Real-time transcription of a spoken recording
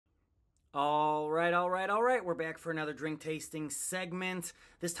All right. We're back for another drink tasting segment.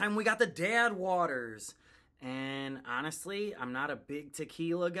 This time we got the Dad Waters. And honestly, I'm not a big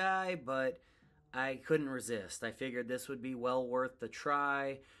tequila guy, but I couldn't resist. I figured this would be well worth the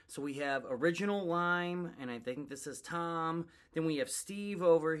try. So we have Original Lime, and I think this is Tom. Then we have Steve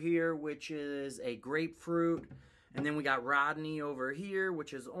over here, which is a grapefruit. And then we got Rodney over here,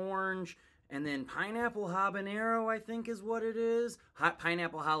 which is orange. And then Pineapple Habanero, I think is what it is. Hot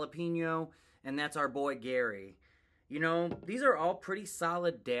Pineapple Jalapeno. And that's our boy Gary. You know, these are all pretty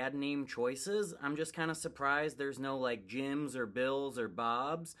solid dad name choices. I'm just kind of surprised there's no like Jims or Bills or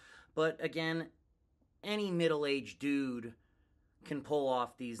Bobs. But again, any middle-aged dude can pull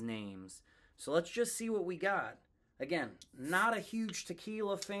off these names. So let's just see what we got. Again, not a huge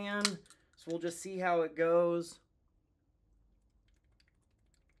tequila fan, so we'll just see how it goes.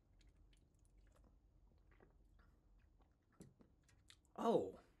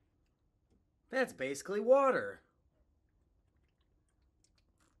 Oh, that's basically water.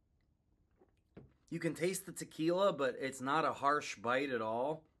 You can taste the tequila, but it's not a harsh bite at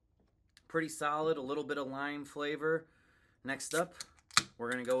all. Pretty solid, a little bit of lime flavor. Next up,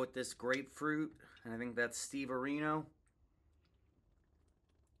 we're going to go with this grapefruit, and I think that's Steve Areno.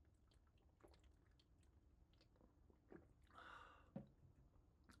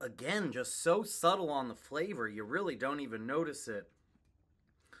 Again, just so subtle on the flavor, you really don't even notice it.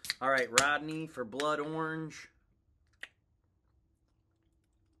 All right, Rodney for Blood Orange.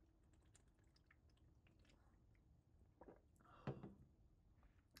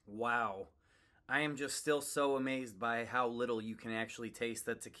 Wow. I am just still so amazed by how little you can actually taste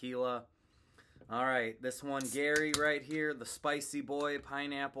the tequila. All right, this one, Gary right here, the Spicy Boy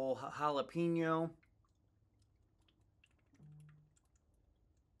Pineapple Jalapeno.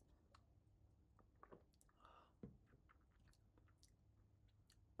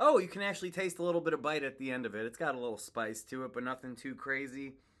 Oh, you can actually taste a little bit of bite at the end of it. It's got a little spice to it, but nothing too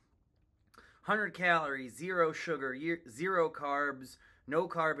crazy. 100 calories, 0 sugar, 0 carbs, no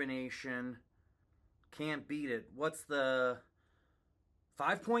carbonation. Can't beat it. What's the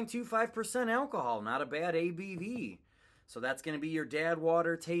 5.25% alcohol? Not a bad ABV. So that's going to be your Dad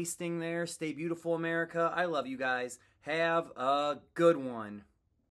Water tasting there. Stay beautiful, America. I love you guys. Have a good one.